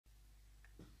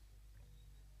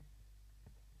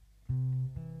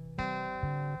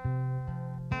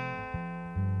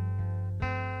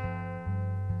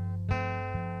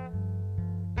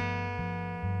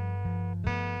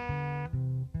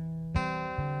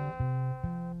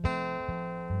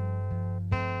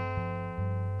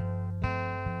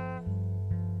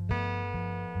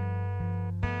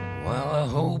I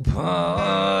hope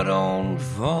I don't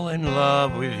fall in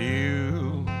love with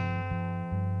you.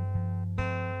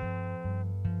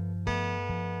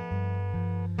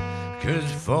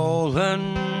 'Cause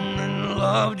falling in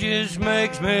love just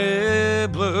makes me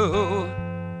blue.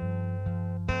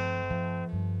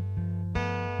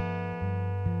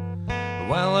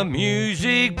 While the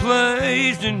music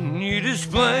plays and you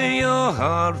display your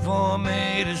heart for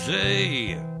me to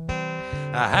see.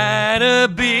 I had a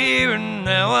beer and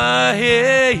now I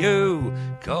hear you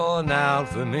calling out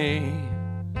for me.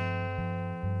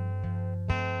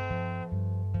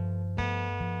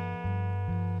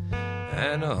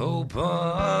 And I hope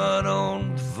I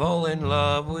don't fall in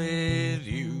love with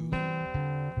you.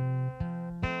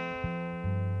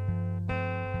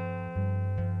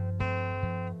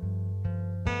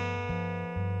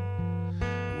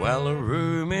 Well, the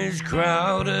room is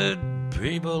crowded,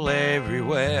 people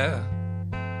everywhere.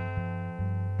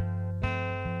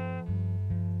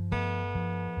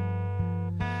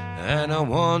 And I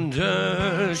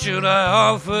wonder, should I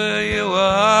offer you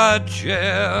a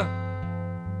chair?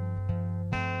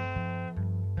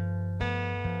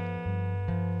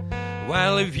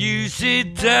 Well, if you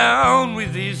sit down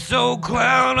with this old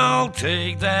clown, I'll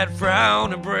take that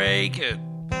frown and break it.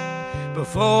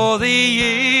 Before the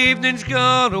evening's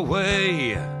gone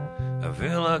away, I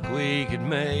feel like we could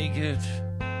make it.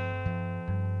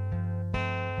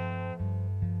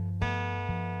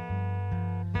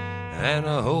 And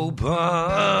I hope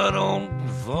I don't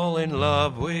fall in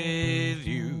love with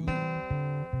you.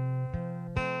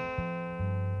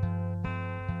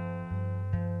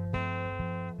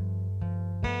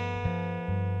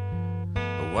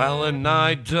 Well, the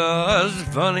night does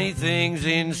funny things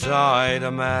inside a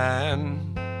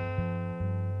man.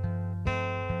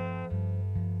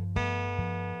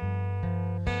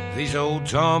 These old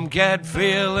tomcat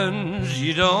feelings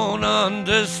you don't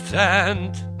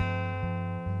understand.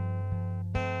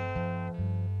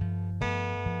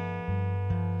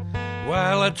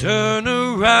 While I turn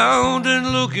around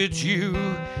and look at you,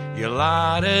 you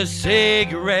light a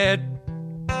cigarette.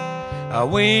 I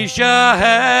wish I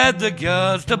had the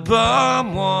guts to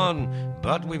bomb one,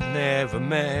 but we've never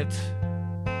met.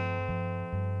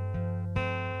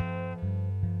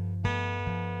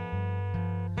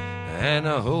 And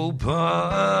I hope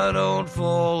I don't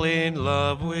fall in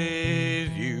love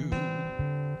with you.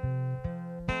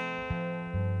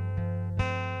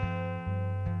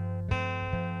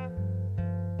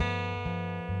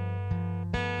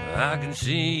 I can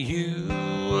see you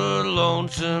are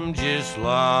lonesome just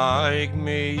like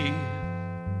me.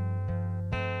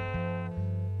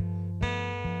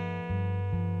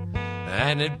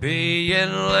 And it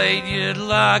being late, you'd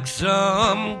like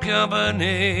some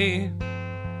company.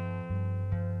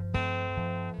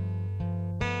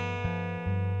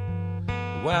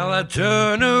 While I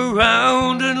turn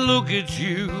around and look at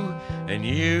you, and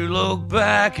you look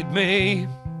back at me.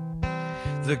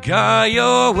 The guy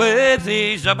you're with,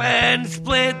 he's up and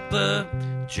split, the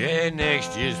chair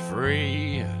next is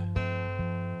free.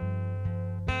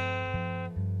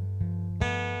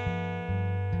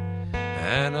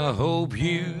 And I hope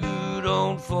you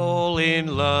don't fall in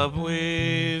love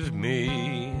with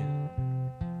me.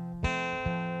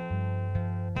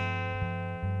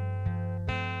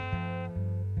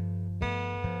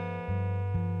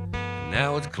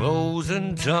 Now it's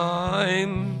closing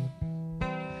time.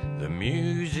 The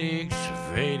music's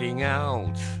fading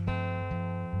out.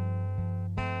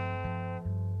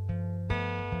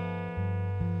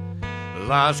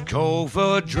 Last call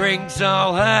for drinks,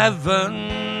 I'll have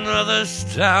another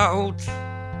stout.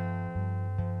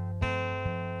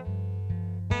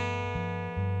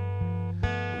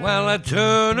 While I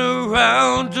turn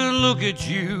around to look at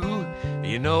you,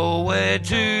 you're nowhere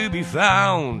to be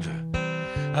found.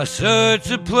 I search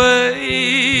the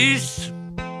place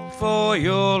for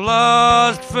your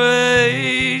lost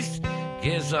face.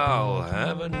 Guess I'll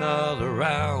have another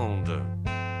round.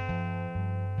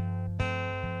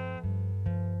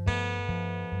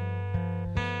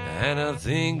 And I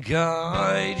think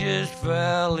I just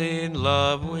fell in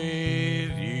love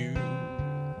with you.